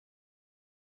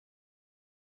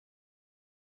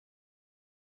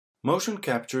Motion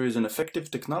capture is an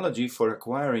effective technology for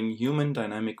acquiring human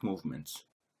dynamic movements.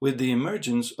 With the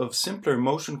emergence of simpler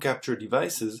motion capture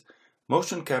devices,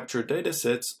 motion capture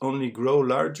datasets only grow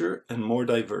larger and more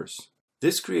diverse.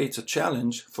 This creates a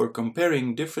challenge for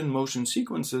comparing different motion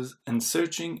sequences and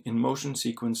searching in motion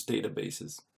sequence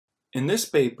databases. In this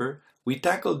paper, we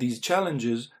tackle these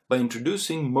challenges by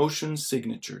introducing motion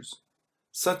signatures.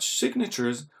 Such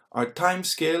signatures are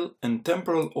timescale and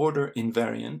temporal order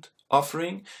invariant,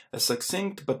 offering a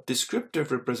succinct but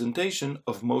descriptive representation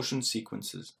of motion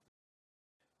sequences.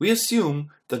 We assume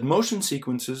that motion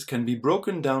sequences can be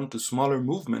broken down to smaller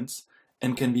movements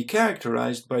and can be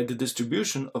characterized by the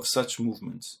distribution of such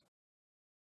movements.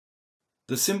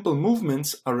 The simple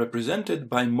movements are represented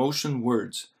by motion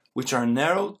words, which are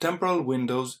narrow temporal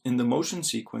windows in the motion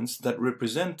sequence that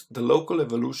represent the local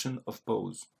evolution of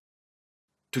pose.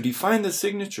 To define the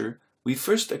signature, we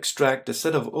first extract a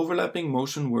set of overlapping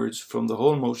motion words from the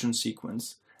whole motion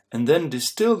sequence, and then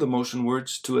distill the motion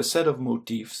words to a set of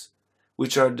motifs,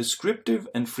 which are descriptive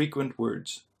and frequent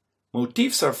words.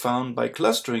 Motifs are found by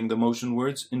clustering the motion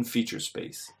words in feature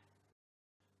space.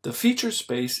 The feature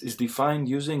space is defined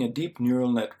using a deep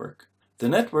neural network. The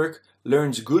network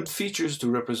learns good features to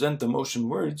represent the motion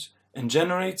words and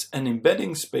generates an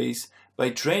embedding space by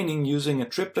training using a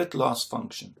triplet loss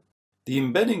function. The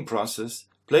embedding process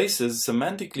places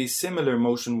semantically similar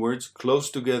motion words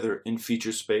close together in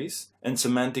feature space and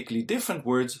semantically different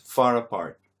words far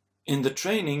apart. In the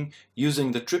training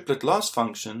using the triplet loss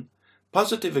function,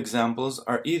 positive examples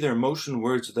are either motion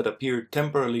words that appear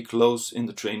temporally close in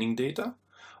the training data,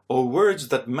 or words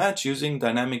that match using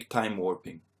dynamic time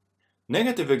warping.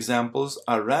 Negative examples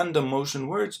are random motion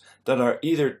words that are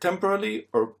either temporally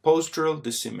or postural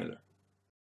dissimilar.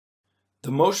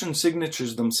 The motion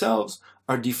signatures themselves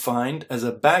are defined as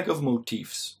a bag of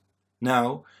motifs.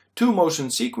 Now, two motion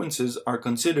sequences are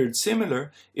considered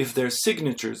similar if their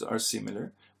signatures are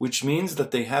similar, which means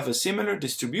that they have a similar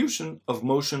distribution of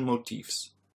motion motifs.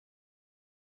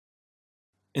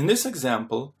 In this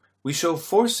example, we show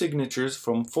 4 signatures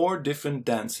from 4 different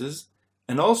dances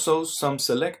and also some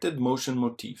selected motion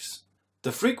motifs.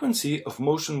 The frequency of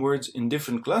motion words in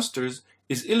different clusters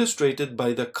is illustrated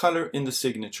by the color in the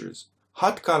signatures.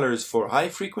 Hot colors for high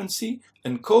frequency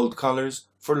and cold colors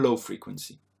for low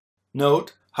frequency.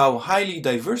 Note how highly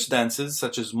diverse dances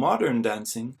such as modern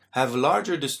dancing have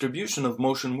larger distribution of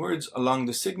motion words along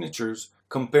the signatures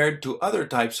compared to other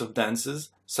types of dances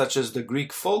such as the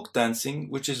Greek folk dancing,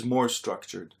 which is more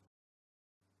structured.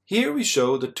 Here we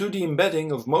show the 2D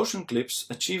embedding of motion clips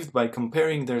achieved by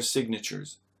comparing their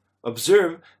signatures.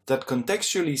 Observe that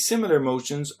contextually similar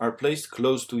motions are placed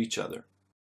close to each other.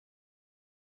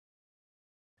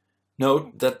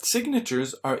 Note that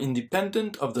signatures are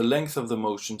independent of the length of the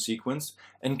motion sequence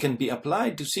and can be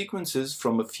applied to sequences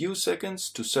from a few seconds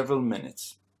to several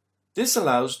minutes. This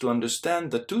allows to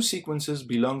understand that two sequences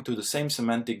belong to the same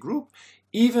semantic group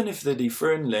even if they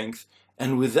differ in length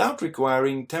and without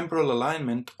requiring temporal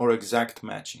alignment or exact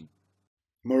matching.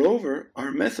 Moreover,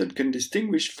 our method can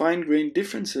distinguish fine-grained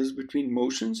differences between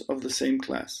motions of the same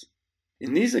class.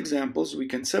 In these examples, we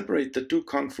can separate the two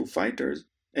kung fu fighters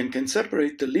and can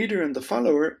separate the leader and the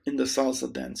follower in the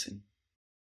salsa dancing.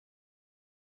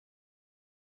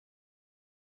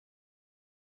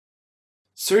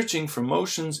 Searching for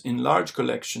motions in large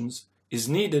collections is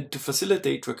needed to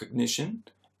facilitate recognition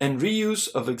and reuse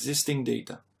of existing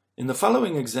data. In the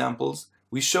following examples,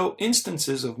 we show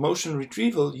instances of motion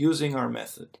retrieval using our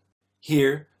method.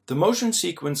 Here, the motion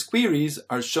sequence queries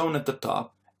are shown at the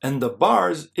top, and the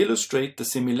bars illustrate the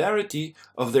similarity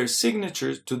of their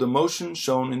signatures to the motion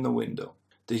shown in the window.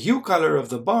 The hue color of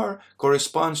the bar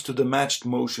corresponds to the matched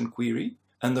motion query,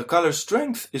 and the color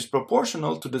strength is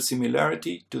proportional to the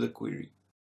similarity to the query.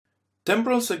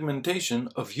 Temporal segmentation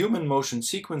of human motion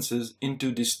sequences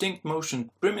into distinct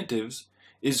motion primitives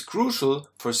is crucial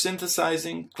for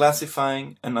synthesizing,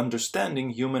 classifying, and understanding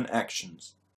human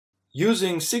actions.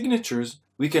 Using signatures,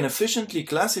 we can efficiently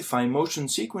classify motion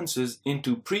sequences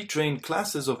into pre-trained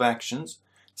classes of actions,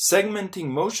 segmenting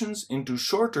motions into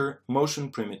shorter motion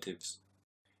primitives.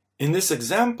 In this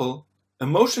example, a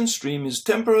motion stream is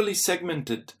temporally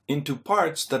segmented into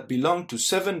parts that belong to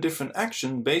 7 different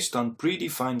actions based on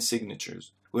predefined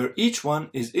signatures, where each one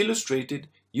is illustrated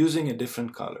using a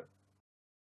different color.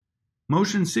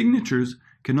 Motion signatures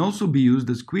can also be used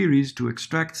as queries to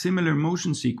extract similar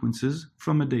motion sequences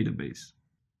from a database.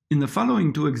 In the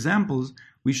following 2 examples,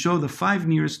 we show the 5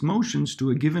 nearest motions to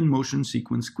a given motion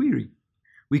sequence query.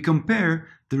 We compare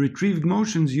the retrieved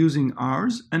motions using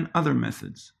ours and other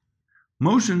methods.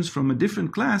 Motions from a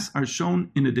different class are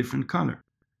shown in a different color.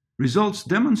 Results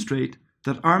demonstrate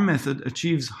that our method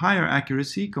achieves higher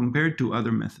accuracy compared to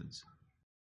other methods.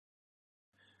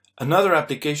 Another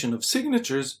application of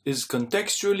signatures is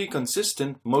contextually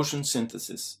consistent motion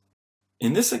synthesis.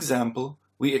 In this example,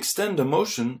 we extend a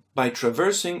motion by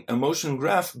traversing a motion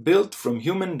graph built from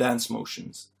human dance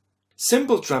motions.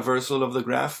 Simple traversal of the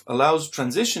graph allows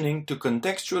transitioning to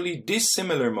contextually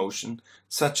dissimilar motion,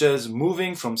 such as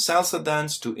moving from salsa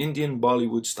dance to Indian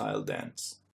Bollywood style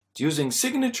dance. Using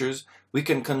signatures, we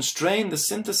can constrain the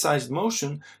synthesized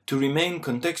motion to remain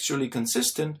contextually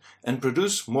consistent and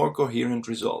produce more coherent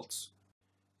results.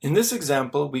 In this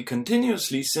example, we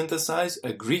continuously synthesize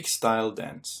a Greek style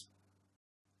dance.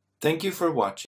 Thank you for watching.